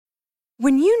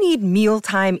When you need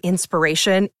mealtime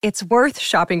inspiration, it's worth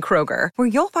shopping Kroger, where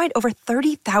you'll find over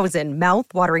 30,000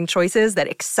 mouth-watering choices that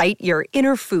excite your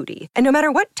inner foodie. And no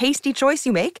matter what tasty choice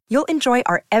you make, you'll enjoy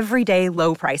our everyday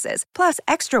low prices, plus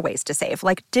extra ways to save,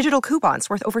 like digital coupons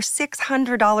worth over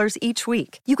 $600 each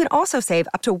week. You can also save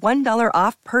up to $1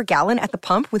 off per gallon at the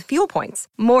pump with fuel points.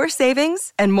 More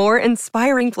savings and more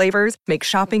inspiring flavors make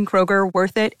shopping Kroger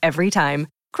worth it every time.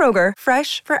 Kroger,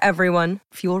 fresh for everyone.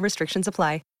 Fuel restrictions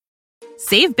apply.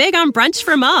 Save big on brunch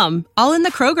for mom, all in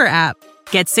the Kroger app.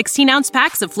 Get 16-ounce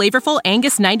packs of flavorful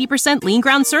Angus 90% lean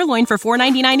ground sirloin for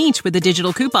 $4.99 each with a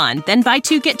digital coupon. Then buy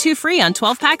 2, get 2 free on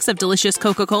 12 packs of delicious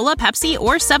Coca-Cola, Pepsi,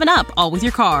 or 7-Up, all with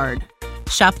your card.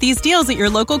 Shop these deals at your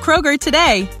local Kroger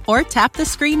today, or tap the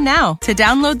screen now to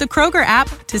download the Kroger app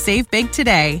to save big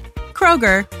today.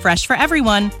 Kroger, fresh for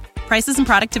everyone. Prices and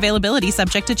product availability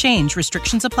subject to change.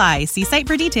 Restrictions apply. See site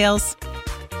for details.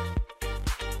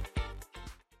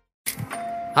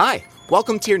 Hi,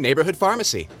 welcome to your neighborhood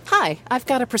pharmacy. Hi, I've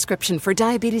got a prescription for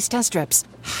diabetes test strips.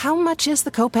 How much is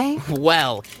the copay?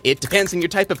 Well, it depends on your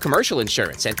type of commercial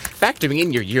insurance and factoring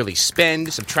in your yearly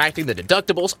spend, subtracting the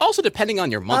deductibles, also depending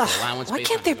on your monthly allowance. Why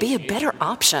can't there be a better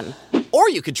option? Or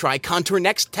you could try Contour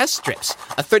Next test strips.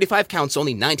 A 35 count's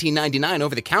only $19.99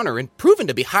 over the counter and proven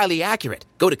to be highly accurate.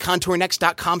 Go to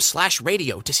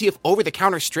contournext.com/radio to see if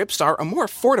over-the-counter strips are a more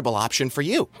affordable option for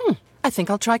you. I think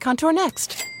I'll try Contour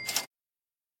Next.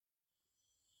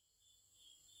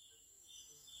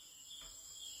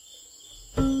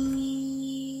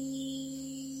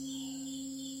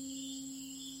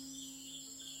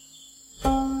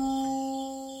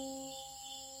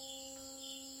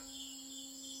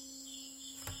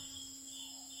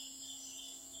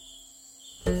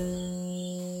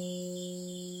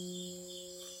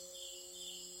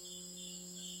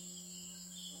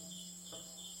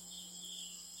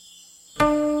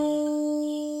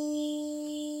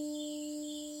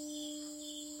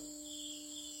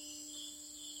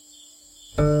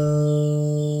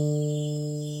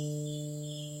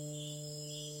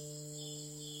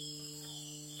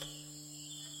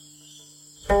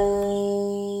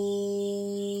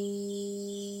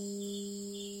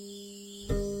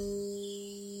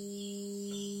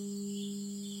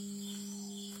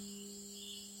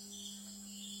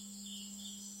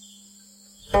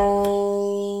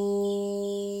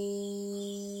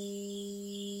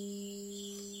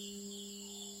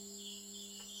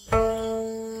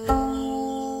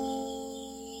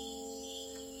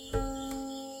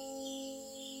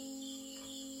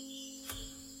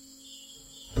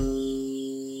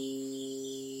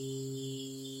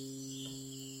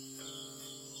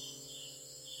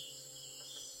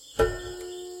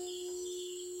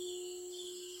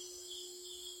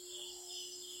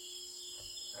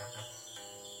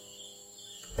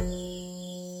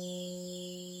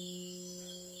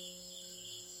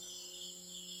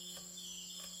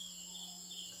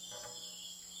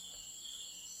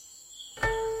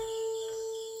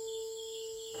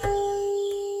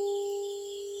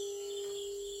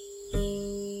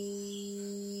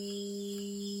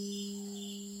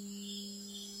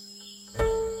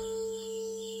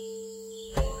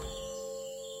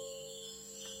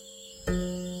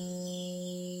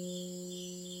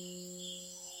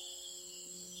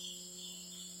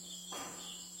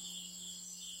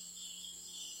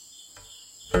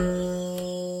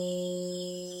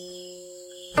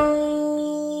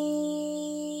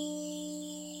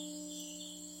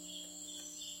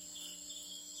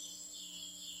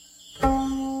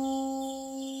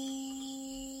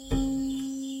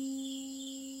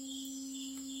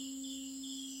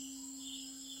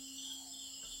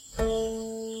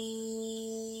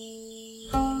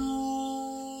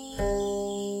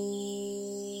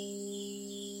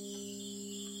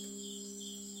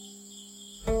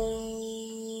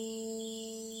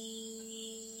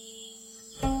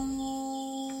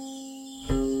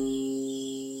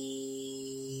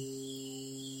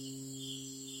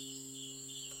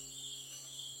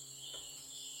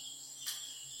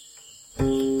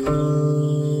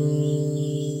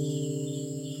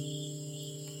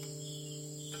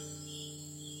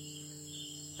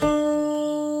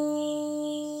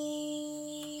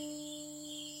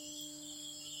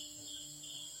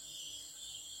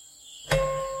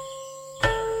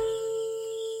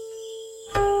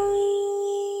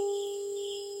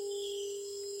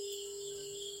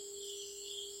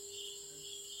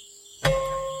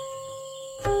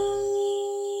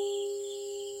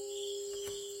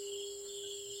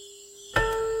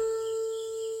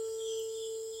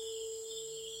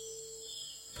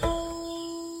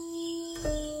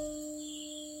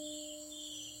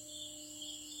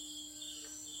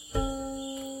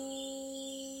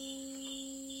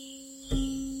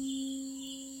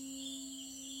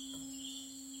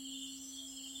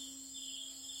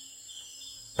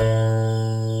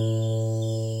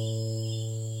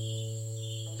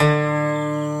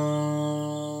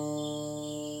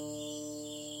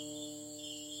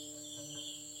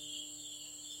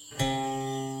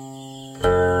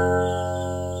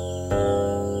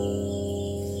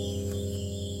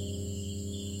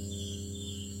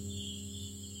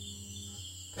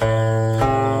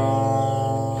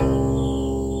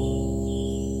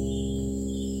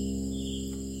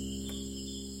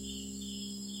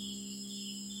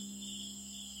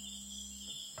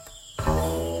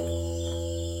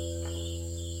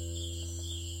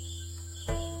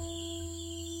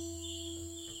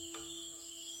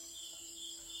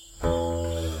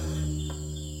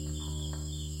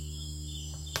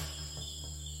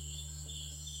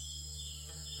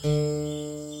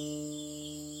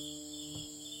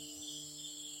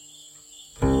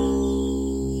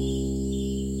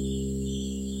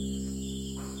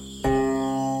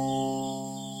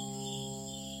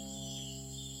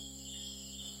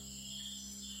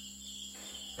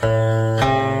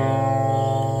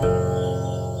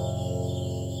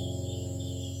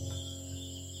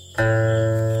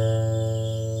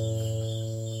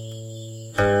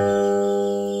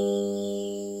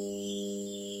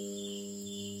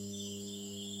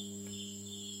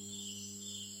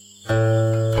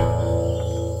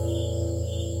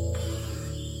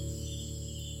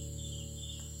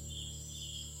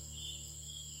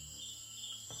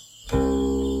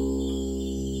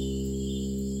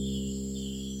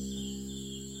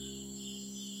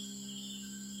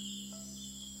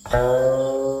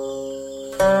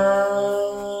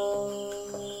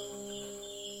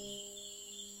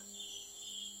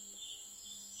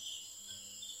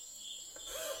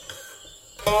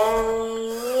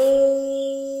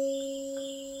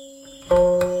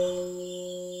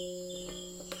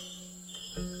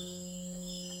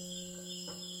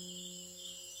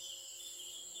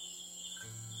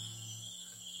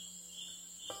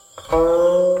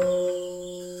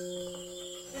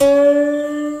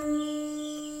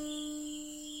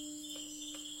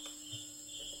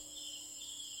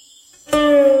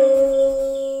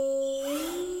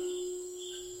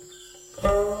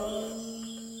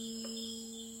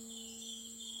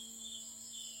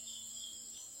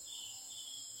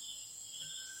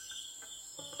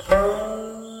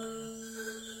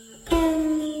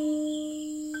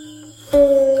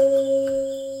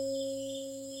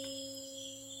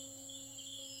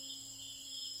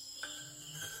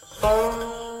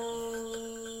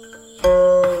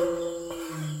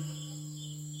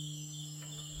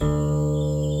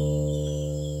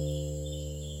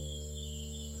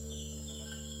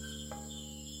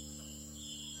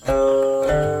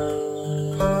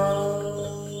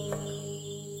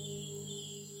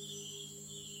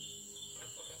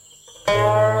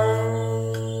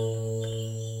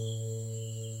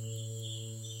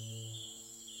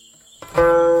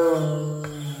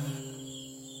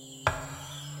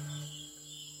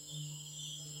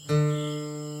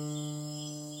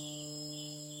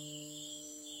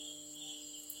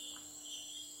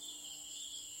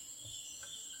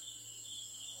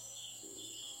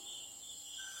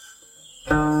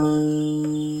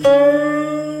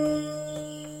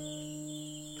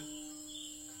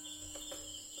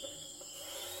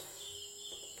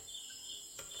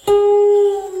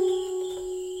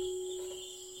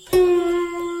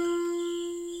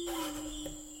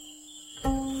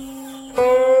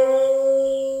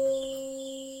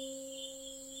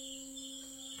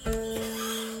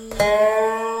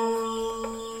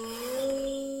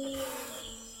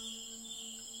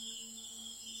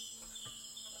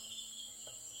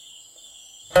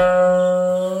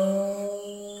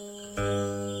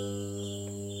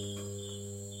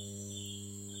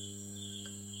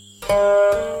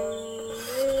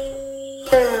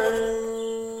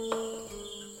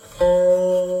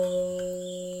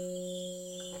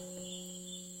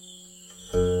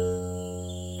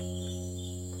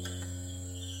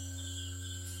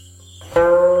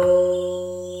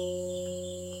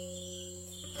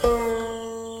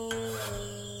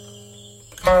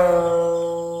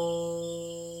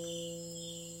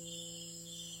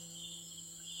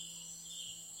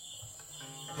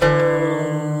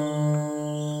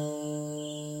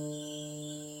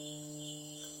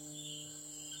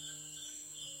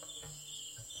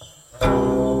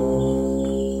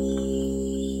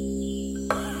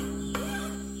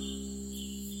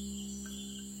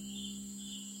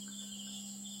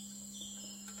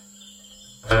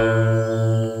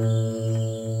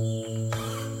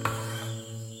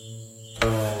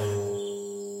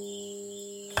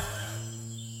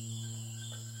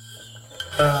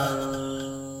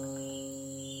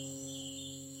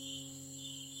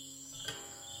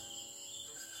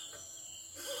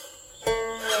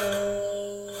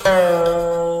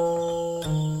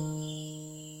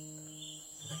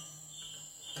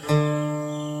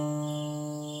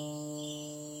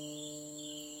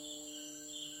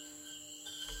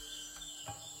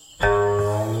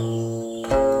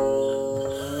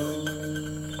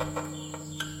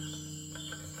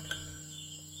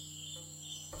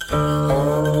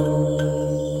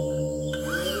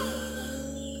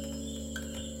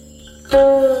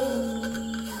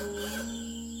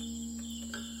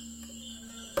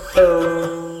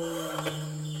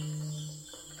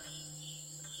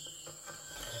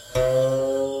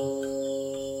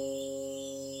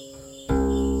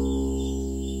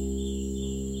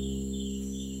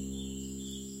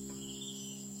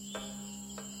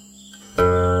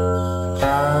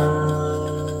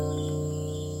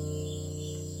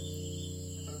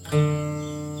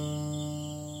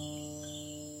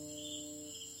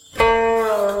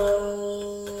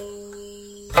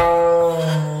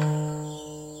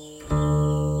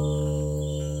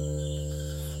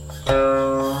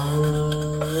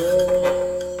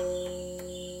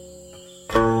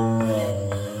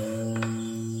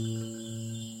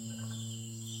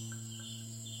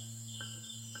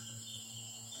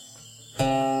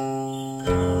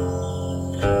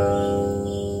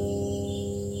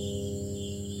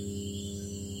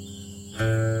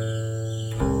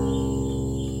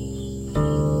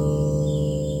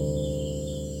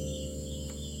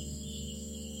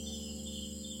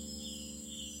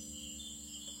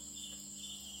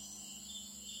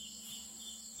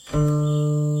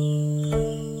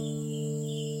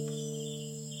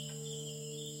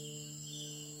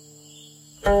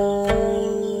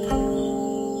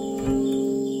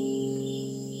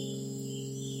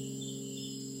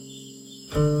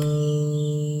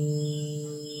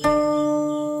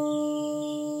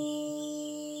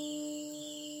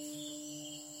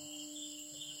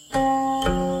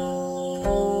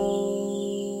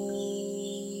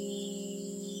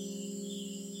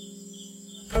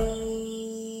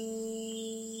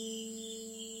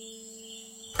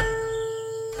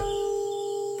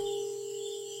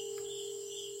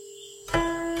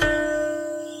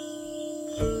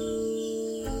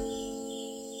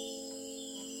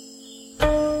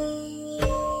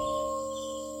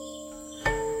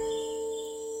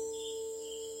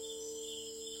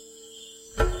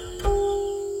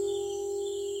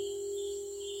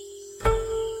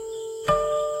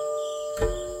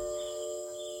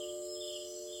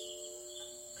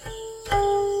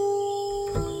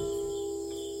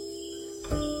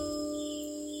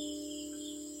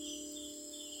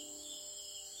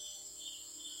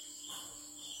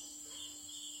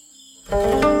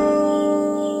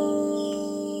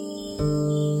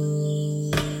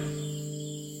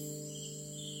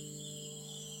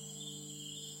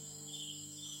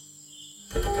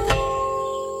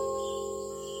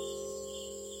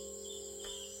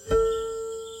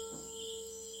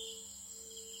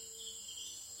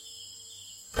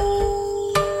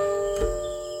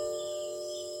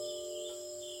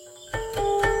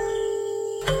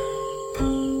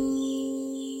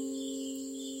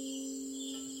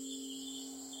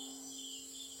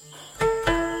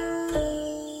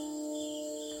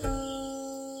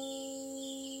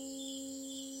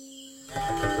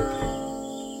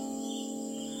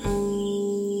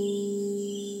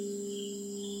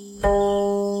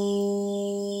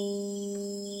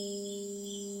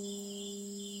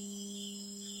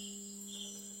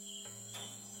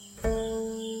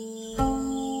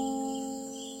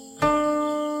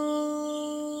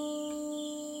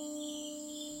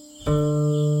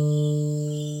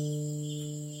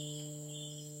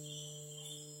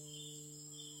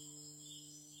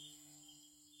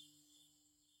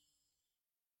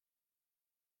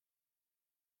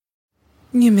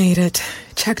 You made it.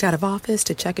 Checked out of office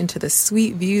to check into the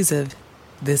sweet views of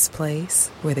this place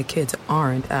where the kids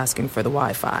aren't asking for the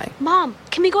Wi-Fi. Mom,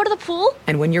 can we go to the pool?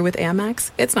 And when you're with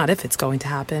Amex, it's not if it's going to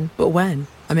happen, but when.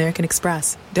 American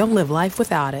Express. Don't live life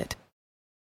without it.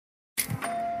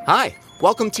 Hi,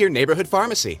 welcome to your neighborhood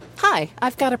pharmacy. Hi,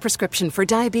 I've got a prescription for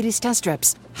diabetes test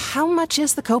strips. How much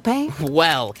is the copay?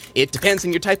 Well, it depends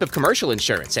on your type of commercial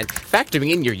insurance and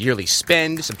factoring in your yearly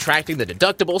spend, subtracting the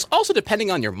deductibles, also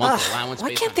depending on your monthly allowance.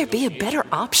 Why can't there be a better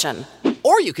option?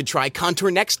 Or you could try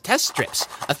Contour Next test strips.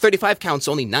 A 35 count's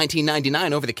only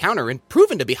 $19.99 over the counter and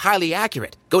proven to be highly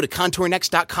accurate. Go to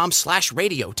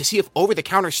contournext.com/radio to see if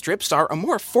over-the-counter strips are a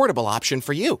more affordable option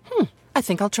for you. I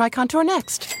think I'll try Contour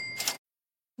Next.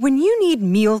 When you need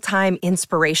mealtime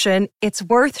inspiration, it's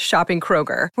worth shopping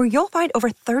Kroger, where you'll find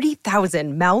over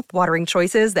 30,000 mouth-watering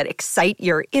choices that excite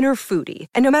your inner foodie.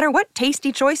 And no matter what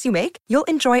tasty choice you make, you'll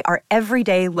enjoy our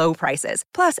everyday low prices,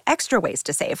 plus extra ways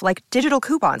to save, like digital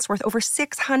coupons worth over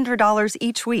 $600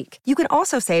 each week. You can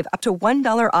also save up to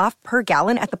 $1 off per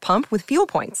gallon at the pump with fuel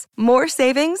points. More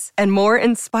savings and more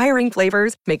inspiring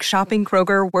flavors make shopping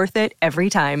Kroger worth it every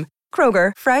time.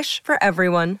 Kroger, fresh for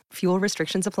everyone. Fuel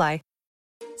restrictions apply.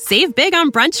 Save big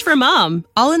on brunch for mom,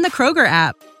 all in the Kroger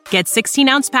app. Get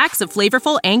 16-ounce packs of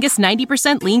flavorful Angus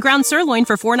 90% lean ground sirloin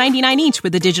for $4.99 each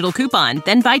with a digital coupon.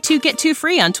 Then buy 2, get 2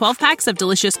 free on 12 packs of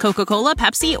delicious Coca-Cola,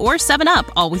 Pepsi, or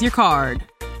 7-Up, all with your card.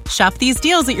 Shop these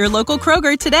deals at your local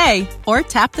Kroger today, or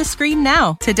tap the screen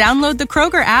now to download the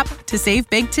Kroger app to save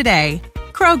big today.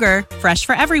 Kroger, fresh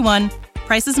for everyone.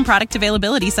 Prices and product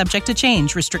availability subject to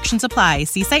change. Restrictions apply.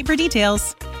 See site for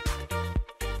details.